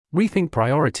Rethink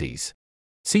priorities.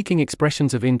 Seeking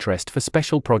expressions of interest for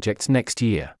special projects next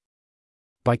year.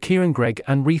 By Kierangreig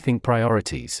and Rethink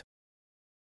Priorities.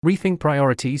 Rethink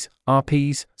Priorities,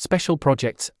 RPs, Special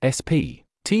Projects, SP,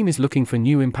 team is looking for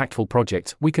new impactful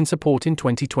projects we can support in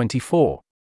 2024.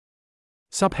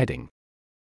 Subheading.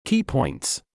 Key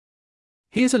points.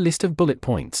 Here's a list of bullet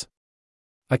points.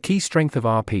 A key strength of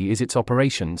RP is its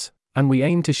operations, and we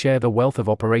aim to share the wealth of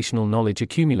operational knowledge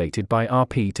accumulated by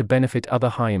RP to benefit other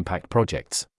high-impact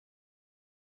projects.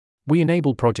 We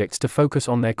enable projects to focus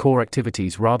on their core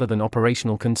activities rather than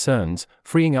operational concerns,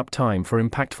 freeing up time for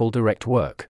impactful direct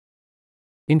work.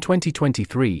 In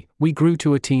 2023, we grew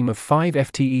to a team of 5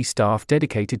 FTE staff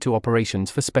dedicated to operations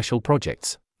for special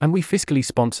projects, and we fiscally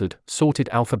sponsored, sorted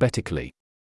alphabetically.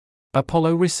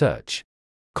 Apollo Research.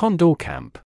 Condor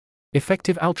Camp.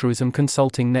 Effective Altruism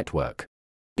Consulting Network.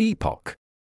 EPOC.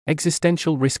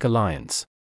 Existential Risk Alliance.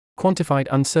 Quantified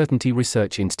Uncertainty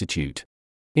Research Institute.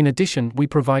 In addition, we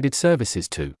provided services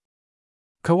to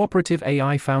Cooperative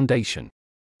AI Foundation.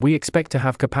 We expect to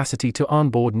have capacity to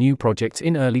onboard new projects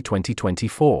in early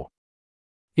 2024.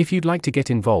 If you'd like to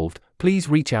get involved, please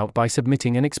reach out by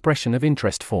submitting an expression of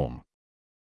interest form.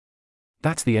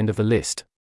 That's the end of the list.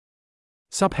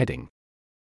 Subheading.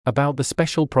 About the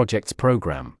Special Projects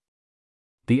Program.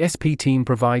 The SP team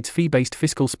provides fee-based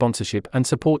fiscal sponsorship and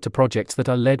support to projects that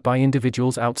are led by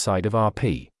individuals outside of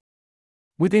RP.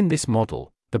 Within this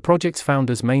model, the project's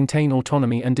founders maintain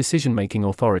autonomy and decision-making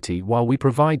authority while we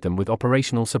provide them with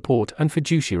operational support and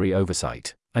fiduciary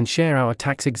oversight, and share our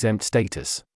tax-exempt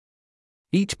status.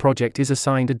 Each project is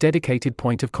assigned a dedicated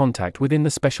point of contact within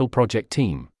the special project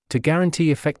team, to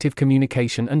guarantee effective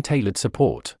communication and tailored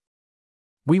support.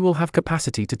 We will have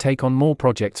capacity to take on more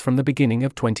projects from the beginning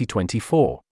of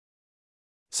 2024.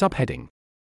 Subheading.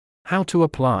 How to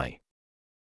apply.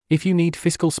 If you need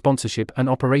fiscal sponsorship and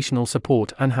operational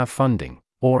support and have funding,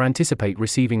 or anticipate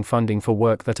receiving funding for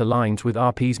work that aligns with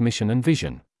RP's mission and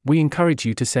vision, we encourage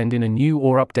you to send in a new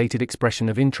or updated expression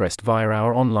of interest via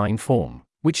our online form,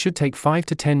 which should take 5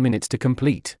 to 10 minutes to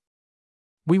complete.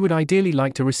 We would ideally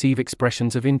like to receive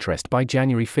expressions of interest by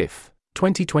January 5,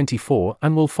 2024,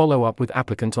 and will follow up with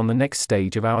applicants on the next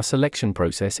stage of our selection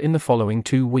process in the following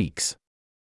 2 weeks.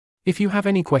 If you have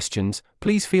any questions,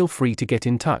 please feel free to get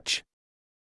in touch.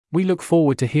 We look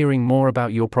forward to hearing more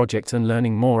about your projects and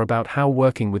learning more about how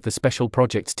working with the Special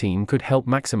Projects team could help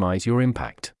maximize your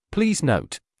impact. Please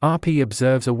note, RP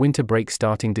observes a winter break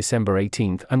starting December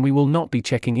 18th, and we will not be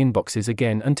checking inboxes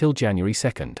again until January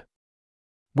 2nd.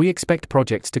 We expect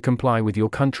projects to comply with your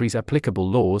country's applicable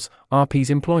laws, RP's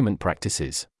employment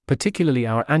practices, particularly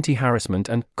our anti-harassment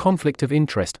and conflict of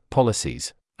interest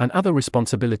policies, and other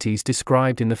responsibilities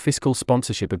described in the fiscal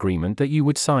sponsorship agreement that you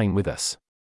would sign with us.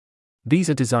 These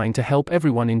are designed to help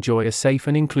everyone enjoy a safe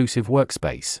and inclusive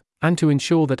workspace, and to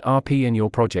ensure that RP and your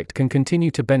project can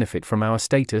continue to benefit from our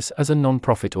status as a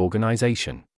non-profit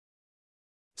organization.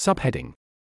 Subheading.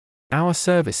 Our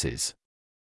services.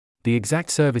 The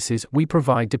exact services we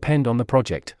provide depend on the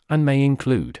project, and may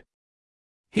include.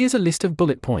 Here's a list of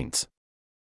bullet points.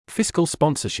 Fiscal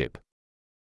sponsorship.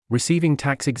 Receiving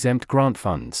tax-exempt grant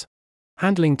funds.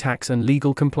 Handling tax and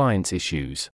legal compliance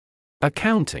issues.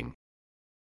 Accounting.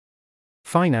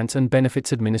 Finance and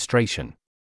benefits administration.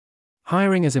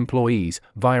 Hiring as employees,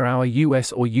 via our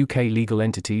US or UK legal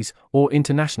entities, or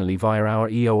internationally via our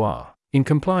EOR, in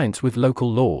compliance with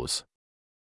local laws.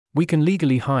 We can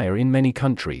legally hire in many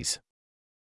countries.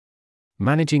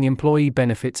 Managing employee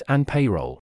benefits and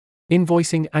payroll.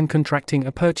 Invoicing and contracting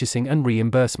purchasing and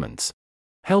reimbursements.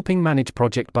 Helping manage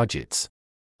project budgets.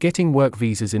 Getting work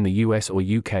visas in the US or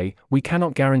UK, we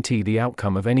cannot guarantee the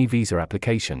outcome of any visa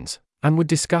applications, and would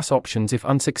discuss options if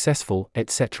unsuccessful,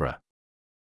 etc.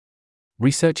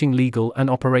 Researching legal and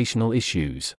operational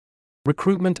issues.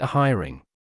 Recruitment and hiring.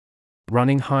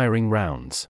 Running hiring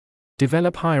rounds.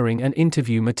 Develop hiring and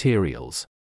interview materials.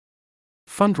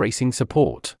 Fundraising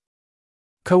support.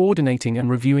 Coordinating and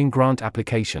reviewing grant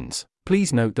applications.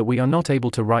 Please note that we are not able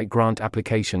to write grant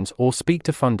applications or speak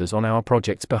to funders on our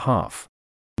project's behalf.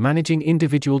 Managing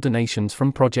individual donations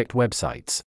from project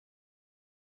websites.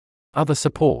 Other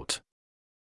support.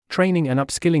 Training and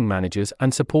upskilling managers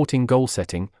and supporting goal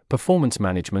setting, performance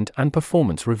management and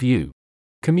performance review.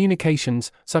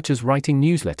 Communications, such as writing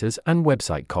newsletters and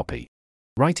website copy.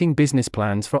 Writing business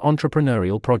plans for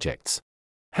entrepreneurial projects.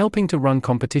 Helping to run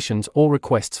competitions or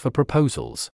requests for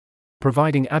proposals.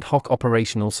 Providing ad hoc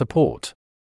operational support.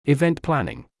 Event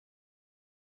planning.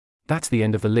 That's the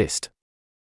end of the list.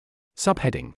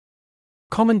 Subheading.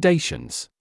 Commendations.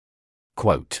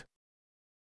 Quote.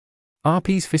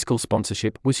 RP's fiscal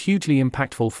sponsorship was hugely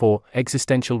impactful for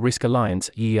Existential Risk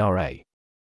Alliance (ERA).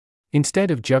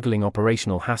 Instead of juggling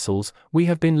operational hassles, we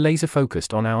have been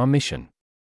laser-focused on our mission.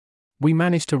 We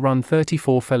managed to run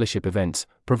 34 fellowship events,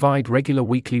 provide regular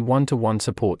weekly one-to-one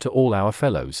support to all our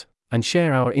fellows, and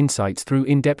share our insights through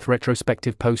in-depth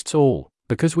retrospective posts, all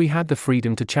because we had the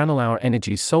freedom to channel our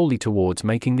energies solely towards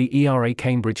making the ERA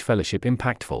Cambridge Fellowship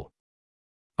impactful.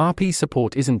 RP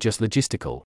support isn't just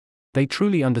logistical. They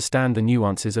truly understand the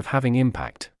nuances of having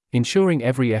impact, ensuring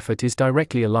every effort is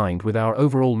directly aligned with our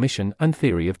overall mission and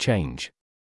theory of change.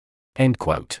 End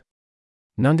quote.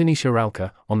 Nandini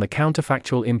Shiralkar, on the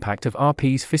counterfactual impact of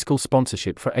RP's fiscal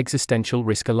sponsorship for Existential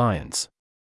Risk Alliance.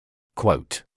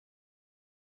 Quote.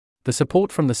 The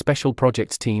support from the Special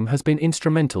Projects team has been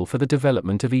instrumental for the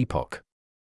development of Epoch.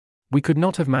 We could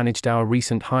not have managed our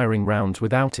recent hiring rounds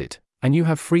without it, and you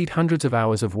have freed hundreds of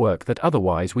hours of work that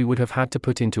otherwise we would have had to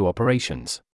put into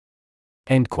operations.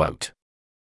 End quote.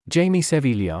 Jamie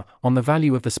Sevilla, on the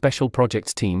value of the Special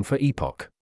Projects team for Epoch.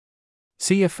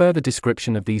 See a further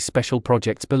description of these special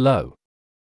projects below.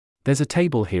 There's a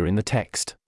table here in the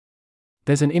text.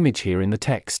 There's an image here in the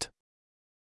text.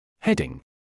 Heading: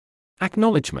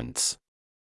 Acknowledgements.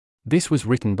 This was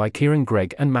written by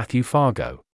Kierangreig and Matthew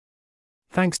Fargo.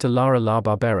 Thanks to Lara La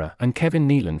Barbera and Kevin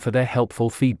Nealon for their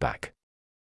helpful feedback.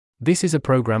 This is a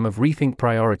program of Rethink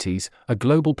Priorities, a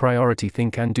global priority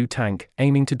think and do tank,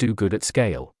 aiming to do good at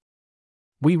scale.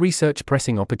 We research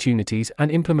pressing opportunities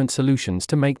and implement solutions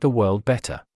to make the world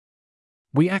better.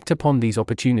 We act upon these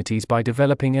opportunities by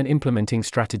developing and implementing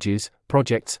strategies,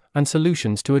 projects, and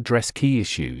solutions to address key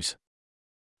issues.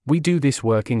 We do this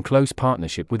work in close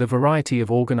partnership with a variety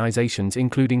of organizations,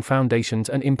 including foundations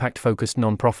and impact-focused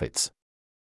nonprofits.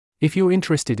 If you're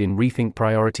interested in Rethink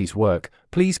Priorities work,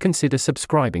 please consider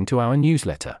subscribing to our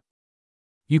newsletter.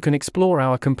 You can explore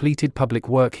our completed public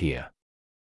work here.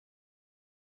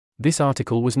 This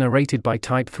article was narrated by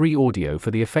Type 3 Audio for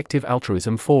the Effective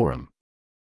Altruism Forum.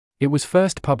 It was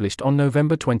first published on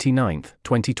November 29,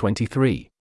 2023.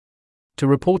 To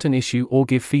report an issue or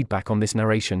give feedback on this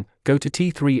narration, go to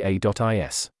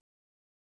t3a.is.